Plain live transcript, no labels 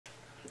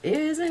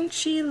Isn't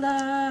she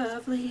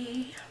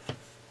lovely?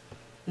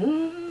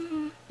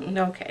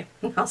 Okay,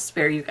 I'll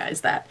spare you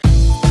guys that.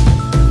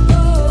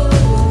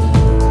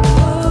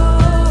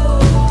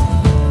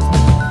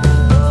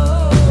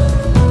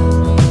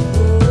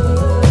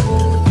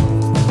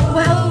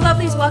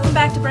 Welcome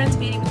back to Bren's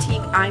Beauty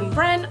Boutique. I'm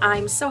Bren.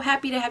 I'm so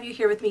happy to have you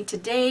here with me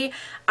today.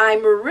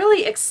 I'm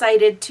really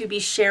excited to be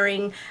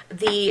sharing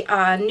the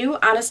new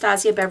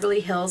Anastasia Beverly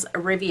Hills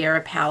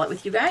Riviera palette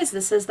with you guys.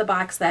 This is the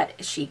box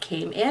that she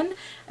came in.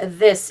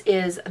 This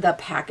is the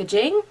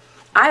packaging.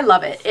 I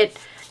love it.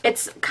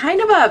 It's kind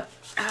of a,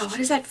 oh, what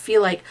does that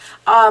feel like?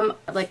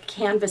 Like a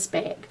canvas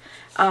bag.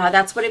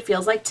 That's what it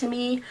feels like to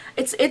me.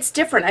 It's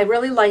different. I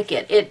really like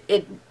it.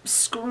 It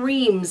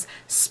screams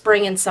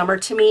spring and summer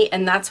to me,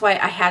 and that's why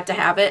I had to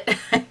have it.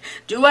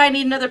 Do I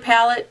need another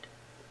palette?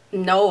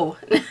 No,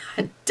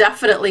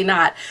 definitely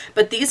not.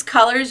 But these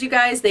colors, you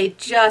guys,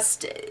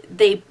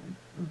 they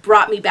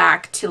brought me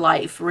back to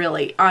life,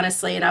 really,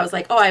 honestly. And I was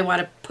like, oh, I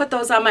want to put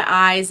those on my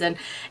eyes and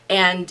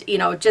you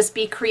know, just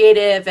be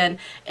creative, and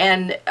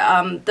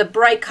the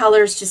bright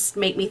colors just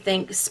make me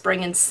think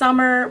spring and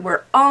summer.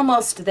 We're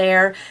almost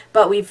there,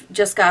 but we've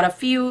just got a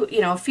few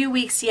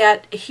weeks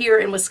yet here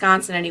in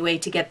Wisconsin anyway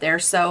to get there.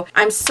 So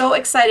I'm so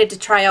excited to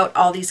try out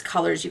all these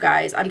colors, you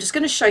guys. I'm just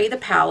going to show you the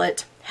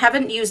palette.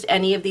 Haven't used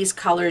any of these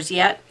colors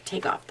yet.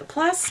 Take off the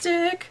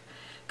plastic.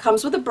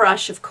 Comes with a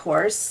brush, of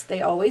course.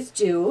 They always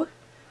do.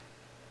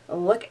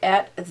 Look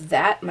at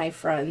that, my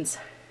friends.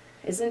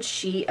 Isn't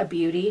she a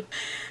beauty?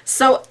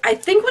 So I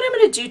think what I'm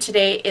going to do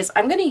today is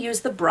I'm going to use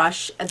the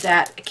brush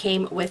that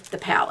came with the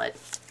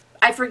palette.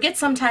 I forget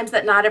sometimes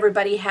that not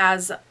everybody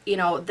has, you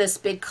know, this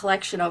big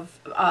collection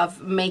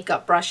of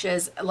makeup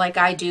brushes like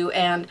I do,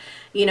 and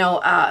you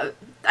know,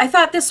 I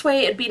thought this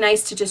way it'd be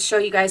nice to just show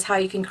you guys how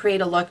you can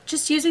create a look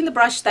just using the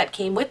brush that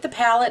came with the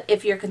palette.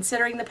 If you're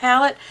considering the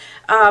palette,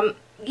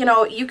 you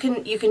know, you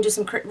can do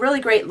some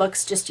really great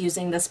looks just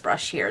using this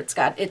brush here.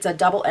 It's a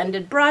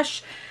double-ended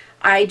brush.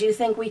 I do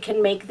think we can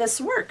make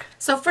this work.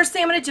 So first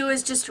thing I'm going to do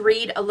is just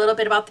read a little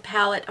bit about the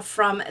palette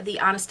from the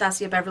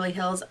Anastasia Beverly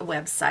Hills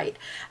website.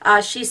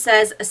 She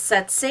says,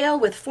 set sail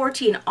with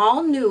 14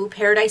 all-new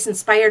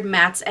Paradise-inspired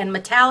mattes and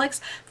metallics,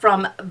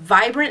 from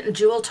vibrant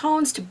jewel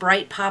tones to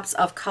bright pops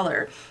of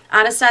color.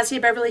 Anastasia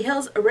Beverly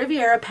Hills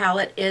Riviera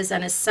palette is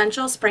an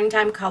essential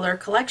springtime color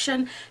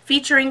collection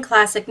featuring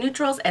classic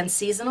neutrals and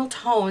seasonal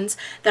tones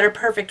that are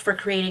perfect for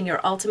creating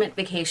your ultimate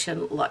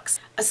vacation looks.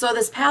 So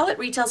this palette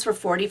retails for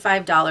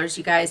 $45,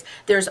 you guys.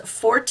 There's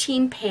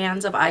 14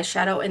 pans of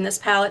eyeshadow in this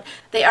palette.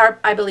 They are,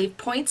 I believe,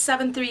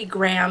 0.73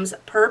 grams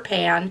per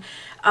pan.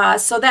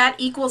 So that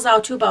equals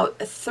out to about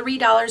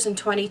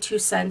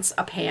 $3.22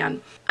 a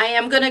pan. I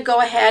am going to go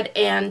ahead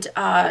and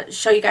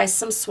show you guys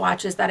some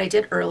swatches that I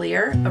did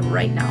earlier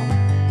right now.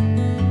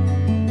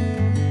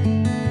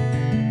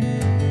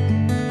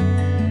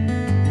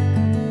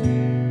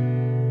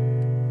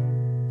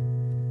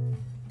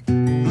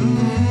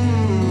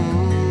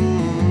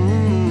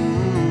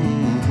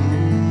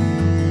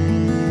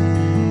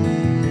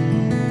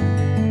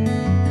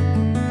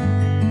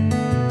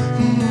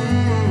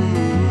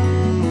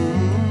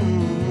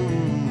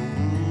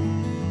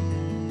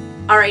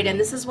 Alright, and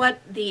this is what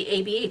the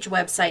ABH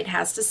website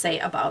has to say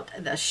about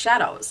the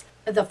shadows.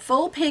 The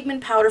full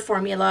pigment powder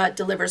formula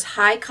delivers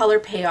high color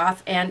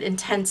payoff and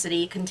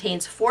intensity,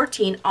 contains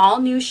 14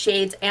 all-new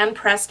shades and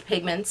pressed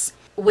pigments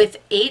with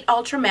 8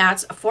 ultra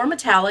mattes, 4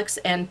 metallics,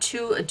 and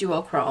 2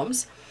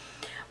 duochromes.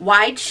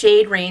 Wide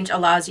shade range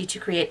allows you to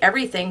create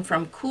everything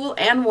from cool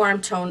and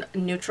warm tone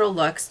neutral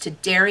looks to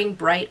daring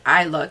bright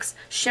eye looks,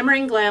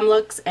 shimmering glam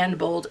looks, and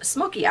bold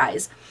smoky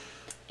eyes.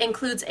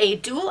 Includes a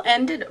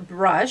dual-ended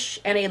brush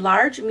and a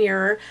large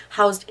mirror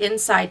housed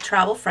inside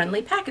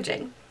travel-friendly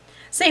packaging.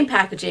 Same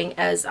packaging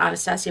as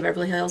Anastasia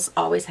Beverly Hills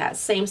always has.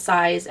 Same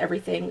size,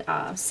 everything,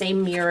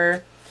 same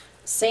mirror,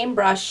 same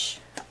brush,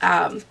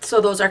 so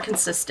those are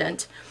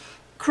consistent.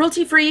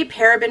 Cruelty-free,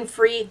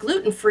 paraben-free,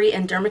 gluten-free,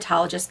 and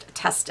dermatologist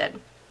tested.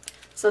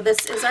 So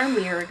this is our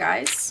mirror,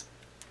 guys.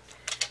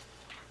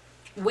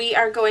 We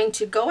are going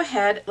to go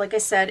ahead, like I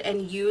said,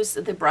 and use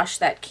the brush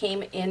that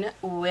came in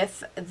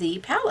with the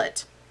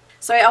palette.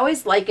 So I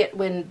always like it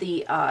when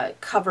the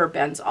cover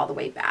bends all the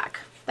way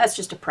back. That's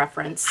just a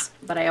preference,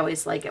 but I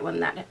always like it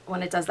when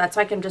it does that,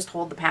 so I can just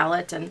hold the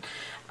palette and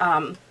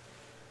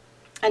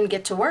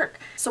get to work.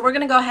 So we're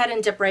going to go ahead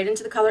and dip right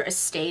into the color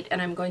Estate,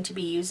 and I'm going to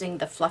be using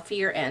the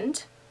fluffier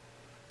end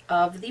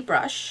of the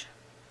brush.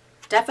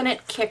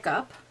 Definite kick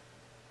up.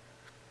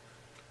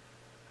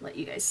 Let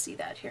you guys see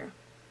that here.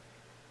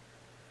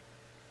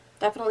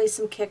 Definitely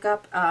some kick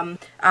up.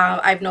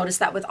 I've noticed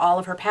that with all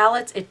of her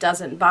palettes. It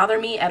doesn't bother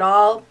me at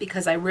all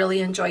because I really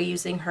enjoy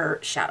using her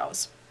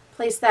shadows.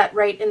 Place that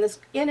right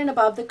in and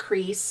above the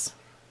crease.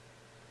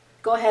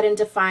 Go ahead and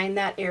define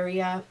that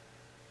area.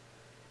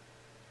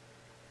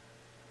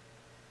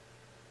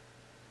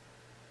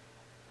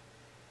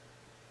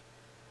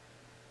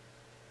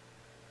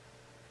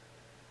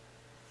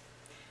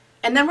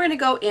 And then we're going to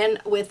go in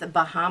with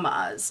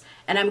Bahamas,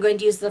 and I'm going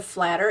to use the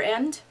flatter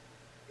end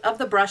of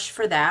the brush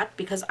for that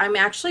because I'm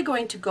actually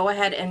going to go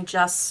ahead and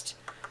just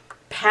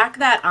pack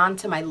that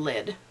onto my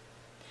lid.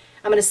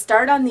 I'm going to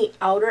start on the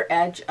outer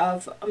edge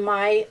of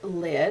my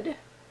lid.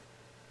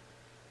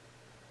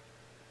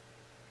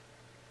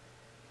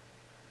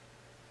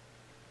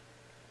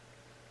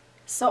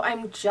 So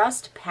I'm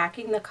just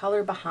packing the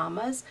color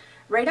Bahamas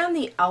right on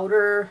the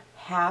outer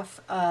half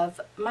of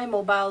my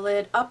mobile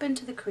lid up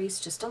into the crease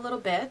just a little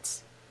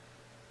bit.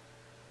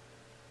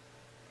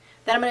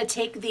 Then I'm going to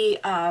take the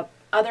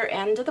other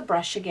end of the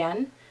brush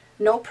again.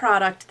 No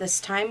product this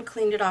time,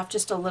 cleaned it off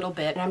just a little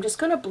bit, and I'm just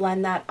going to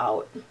blend that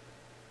out.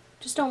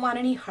 Just don't want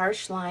any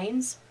harsh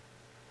lines.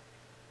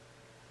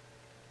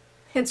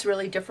 It's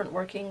really different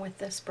working with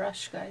this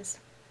brush, guys.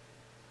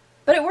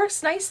 But it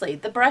works nicely.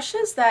 The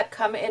brushes that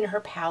come in her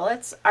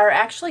palettes are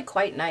actually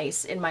quite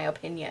nice, in my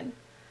opinion.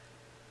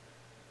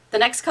 The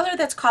next color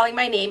that's calling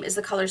my name is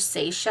the color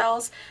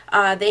Seychelles.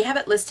 They have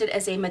it listed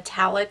as a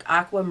metallic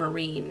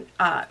aquamarine.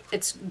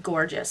 It's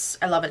gorgeous.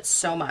 I love it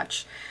so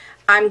much.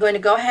 I'm going to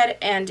go ahead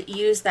and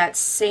use that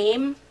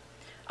same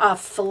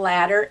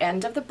flatter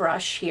end of the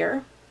brush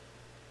here.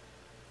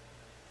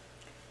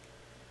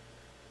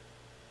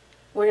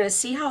 We're going to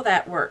see how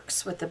that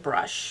works with the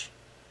brush.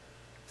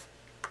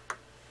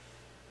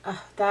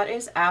 Oh, that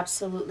is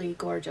absolutely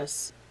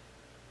gorgeous.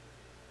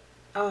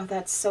 Oh,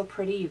 that's so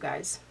pretty, you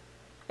guys.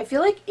 I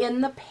feel like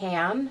in the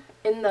pan,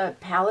 in the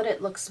palette,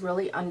 it looks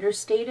really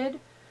understated,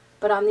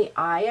 but on the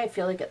eye, I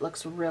feel like it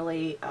looks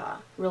really,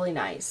 really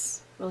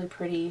nice, really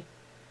pretty,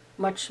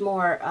 much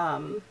more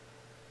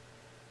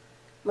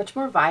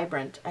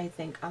vibrant, I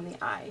think, on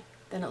the eye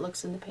than it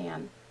looks in the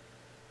pan.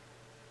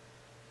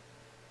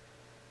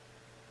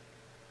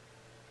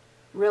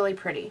 Really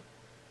pretty.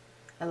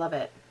 I love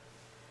it.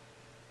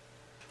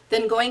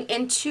 Then going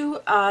into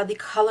the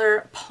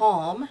color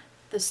Palm,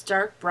 this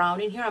dark brown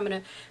in here, I'm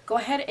going to go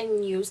ahead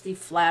and use the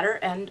flatter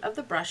end of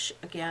the brush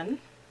again.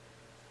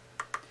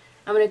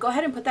 I'm going to go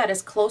ahead and put that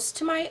as close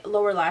to my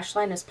lower lash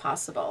line as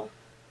possible.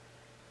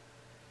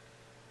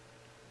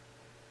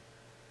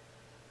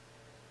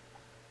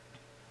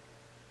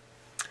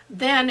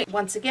 Then,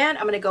 once again,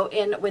 I'm going to go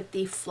in with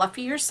the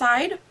fluffier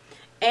side,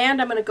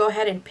 and I'm going to go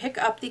ahead and pick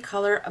up the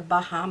color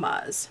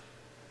Bahamas.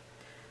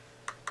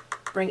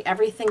 Bring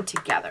everything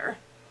together.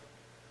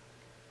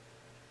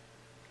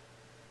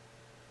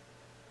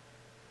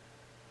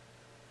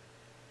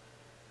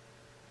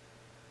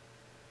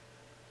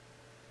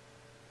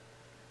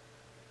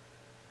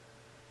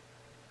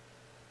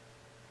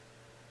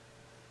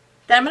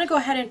 Then I'm going to go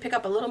ahead and pick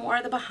up a little more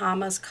of the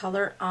Bahamas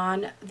color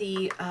on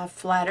the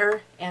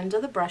flatter end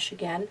of the brush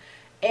again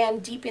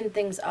and deepen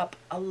things up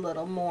a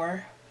little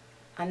more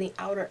on the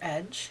outer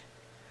edge,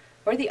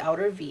 or the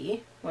outer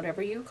V,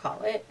 whatever you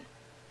call it.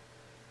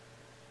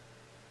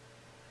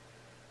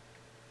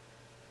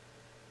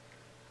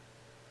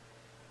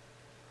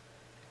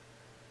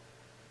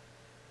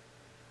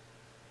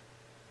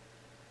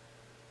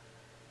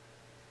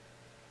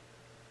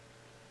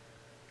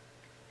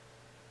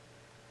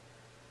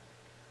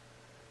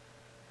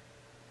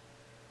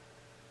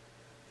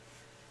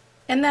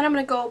 And then I'm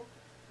going to go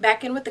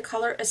back in with the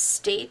color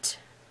Estate,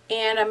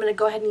 and I'm going to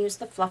go ahead and use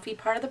the fluffy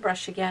part of the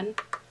brush again.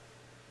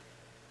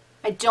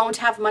 I don't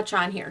have much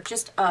on here,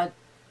 just a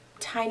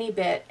tiny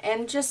bit,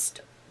 and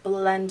just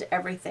blend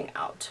everything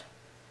out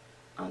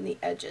on the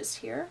edges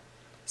here.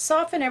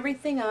 Soften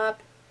everything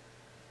up.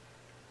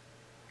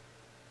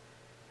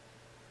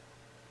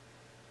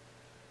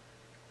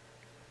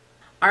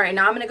 Alright,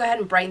 now I'm going to go ahead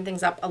and brighten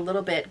things up a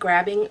little bit,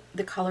 grabbing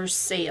the color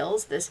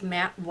Sails, this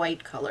matte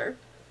white color.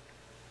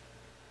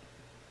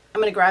 I'm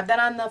going to grab that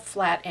on the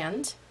flat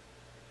end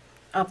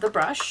of the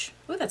brush.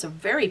 Ooh, that's a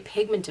very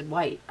pigmented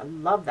white. I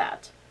love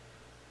that.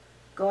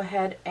 Go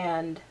ahead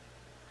and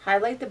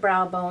highlight the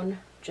brow bone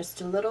just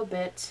a little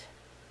bit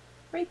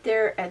right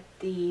there at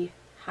the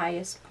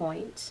highest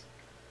point.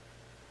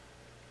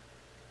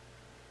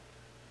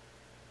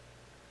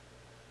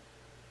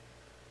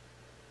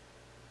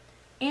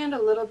 And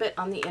a little bit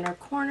on the inner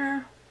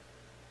corner.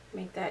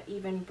 Make that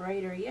even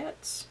brighter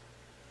yet.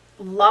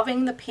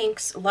 Loving the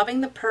pinks,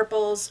 loving the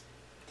purples.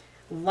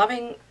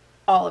 Loving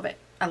all of it.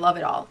 I love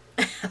it all.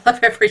 I love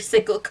every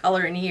single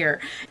color in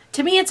here.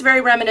 To me, it's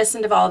very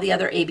reminiscent of all the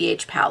other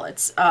ABH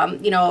palettes.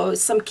 You know,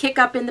 some kick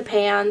up in the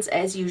pans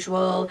as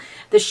usual.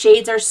 The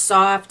shades are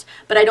soft,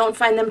 but I don't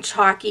find them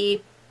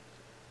chalky.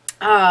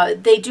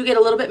 They do get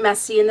a little bit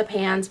messy in the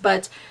pans,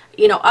 but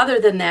you know, other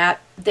than that,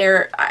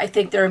 I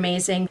think they're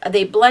amazing.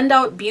 They blend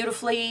out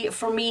beautifully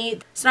for me.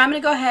 So now I'm going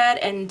to go ahead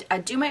and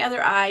do my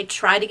other eye,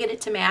 try to get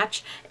it to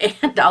match,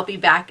 and I'll be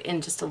back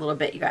in just a little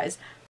bit, you guys.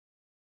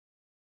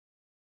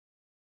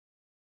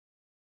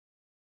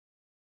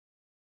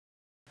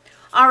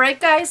 Alright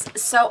guys,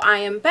 so I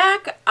am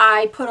back.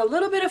 I put a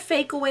little bit of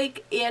Fake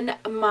Awake in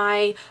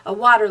my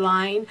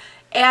waterline,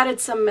 added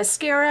some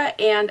mascara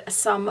and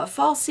some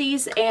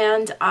falsies,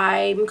 and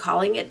I'm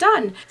calling it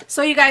done.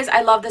 So you guys,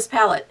 I love this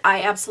palette.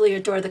 I absolutely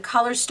adore the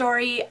color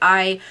story.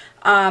 I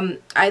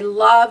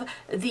love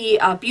the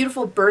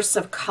beautiful bursts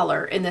of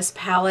color in this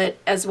palette,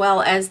 as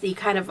well as the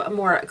kind of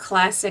more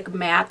classic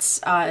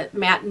mattes,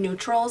 matte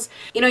neutrals.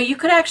 You know, you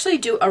could actually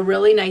do a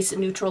really nice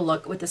neutral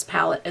look with this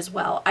palette as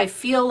well. I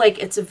feel like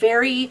it's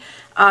very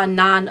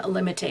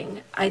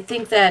non-limiting. I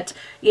think that,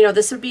 you know,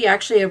 this would be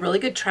actually a really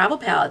good travel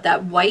palette.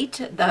 That white,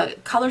 the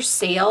color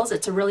Sails,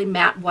 it's a really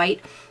matte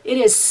white. It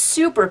is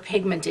super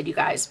pigmented, you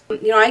guys.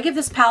 You know, I give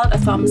this palette a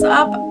thumbs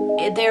up.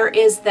 There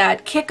is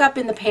that kick up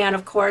in the pan,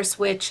 of course,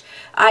 which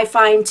I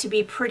find to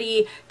be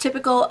pretty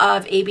typical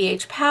of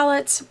ABH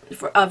palettes,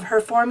 of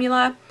her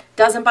formula.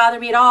 Doesn't bother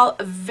me at all.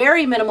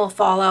 Very minimal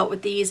fallout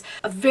with these.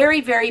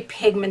 Very, very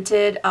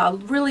pigmented.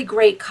 Really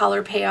great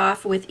color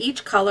payoff with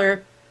each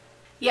color.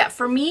 Yeah,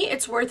 for me,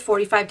 it's worth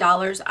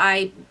 $45.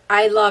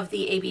 I love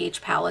the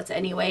ABH palettes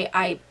anyway.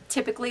 I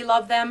typically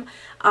love them.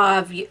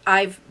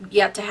 I've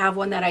yet to have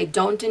one that I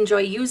don't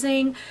enjoy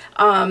using.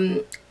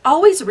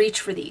 Always reach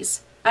for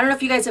these. I don't know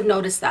if you guys have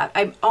noticed that.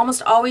 I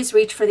almost always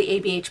reach for the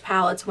ABH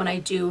palettes when I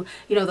do,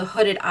 you know, the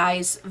hooded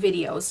eyes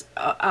videos,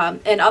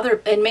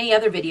 and many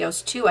other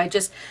videos too.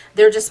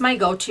 They're just my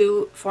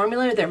go-to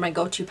formula. They're my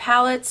go-to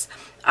palettes.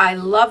 I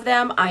love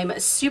them. I'm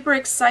super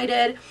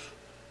excited.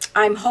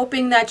 I'm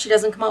hoping that she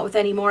doesn't come out with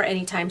any more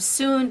anytime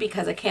soon,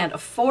 because I can't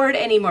afford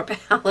any more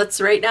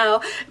palettes right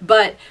now.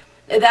 But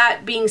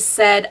that being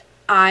said,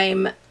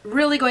 I'm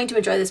really going to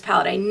enjoy this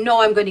palette. I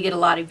know I'm going to get a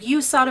lot of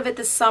use out of it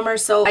this summer,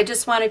 so I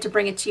just wanted to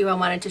bring it to you. I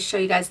wanted to show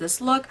you guys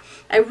this look.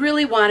 I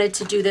really wanted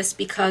to do this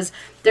because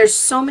there's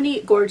so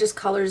many gorgeous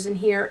colors in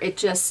here. It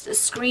just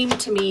screamed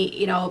to me,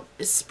 you know,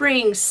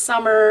 spring,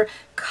 summer,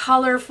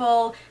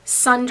 colorful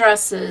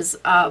sundresses,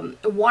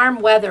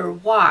 warm weather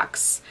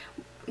walks,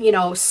 you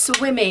know,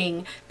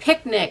 swimming,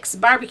 picnics,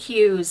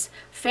 barbecues,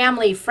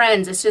 family,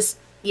 friends. It's just,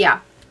 yeah,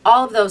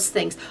 all of those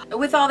things.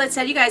 With all that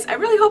said, you guys, I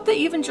really hope that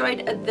you've enjoyed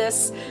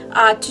this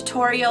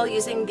tutorial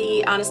using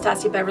the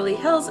Anastasia Beverly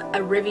Hills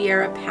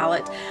Riviera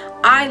palette.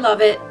 I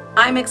love it.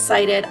 I'm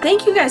excited.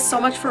 Thank you guys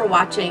so much for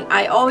watching.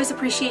 I always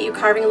appreciate you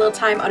carving a little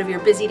time out of your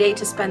busy day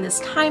to spend this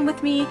time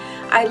with me.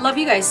 I love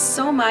you guys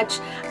so much.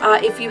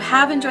 If you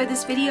have enjoyed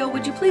this video,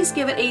 would you please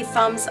give it a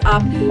thumbs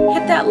up?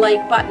 Hit that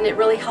like button. It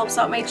really helps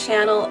out my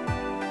channel.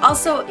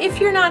 Also,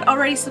 if you're not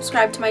already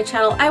subscribed to my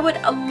channel, I would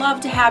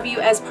love to have you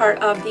as part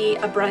of the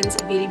BREN'S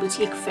Beauty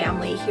Boutique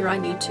family here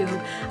on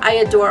YouTube. I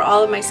adore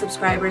all of my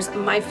subscribers,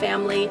 my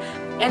family,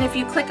 and if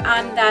you click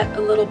on that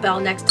little bell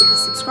next to the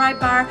subscribe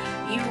bar,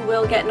 you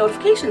will get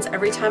notifications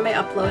every time I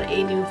upload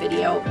a new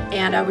video,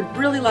 and I would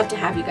really love to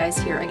have you guys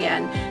here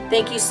again.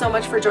 Thank you so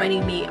much for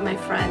joining me, my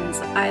friends.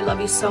 I love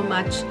you so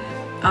much.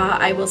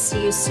 I will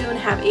see you soon.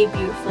 Have a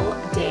beautiful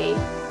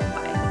day.